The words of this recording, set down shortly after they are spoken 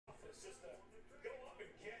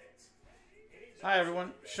Hi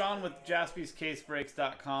everyone, Sean with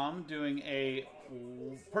JaspysCaseBreaks.com doing a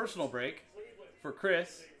personal break for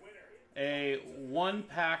Chris. A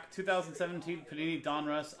one-pack 2017 Panini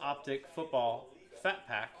Donruss Optic Football Fat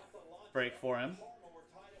Pack break for him.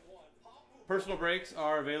 Personal breaks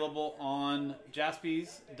are available on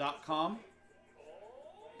Jaspys.com.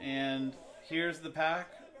 And here's the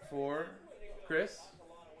pack for Chris.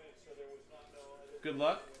 Good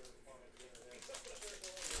luck.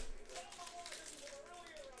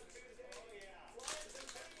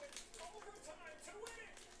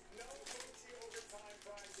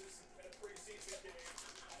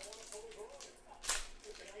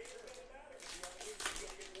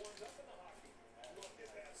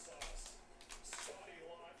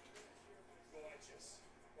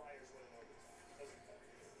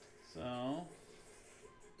 So,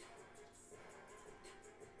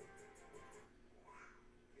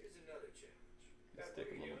 let's stick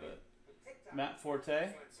a little bit. Matt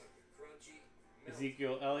Forte,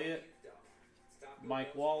 Ezekiel Elliott,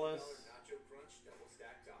 Mike Wallace,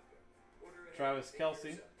 Travis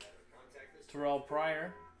Kelce, Terrell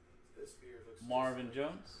Pryor, Marvin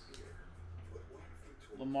Jones,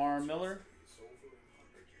 Lamar Miller,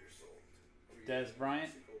 Des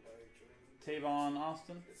Bryant, Tavon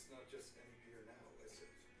Austin,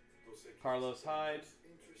 Carlos Hyde,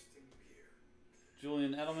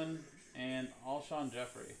 Julian Edelman, and Alshon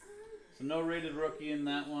Jeffrey. So no rated rookie in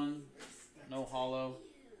that one. No hollow.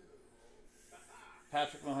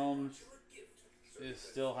 Patrick Mahomes is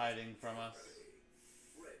still hiding from us.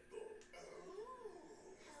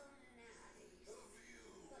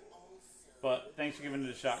 But thanks for giving it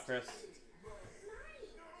a shot, Chris.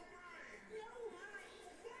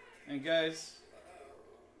 And guys,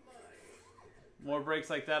 more breaks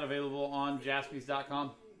like that available on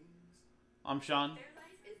Jaspys.com. I'm Sean.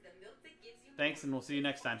 Thanks, and we'll see you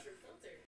next time.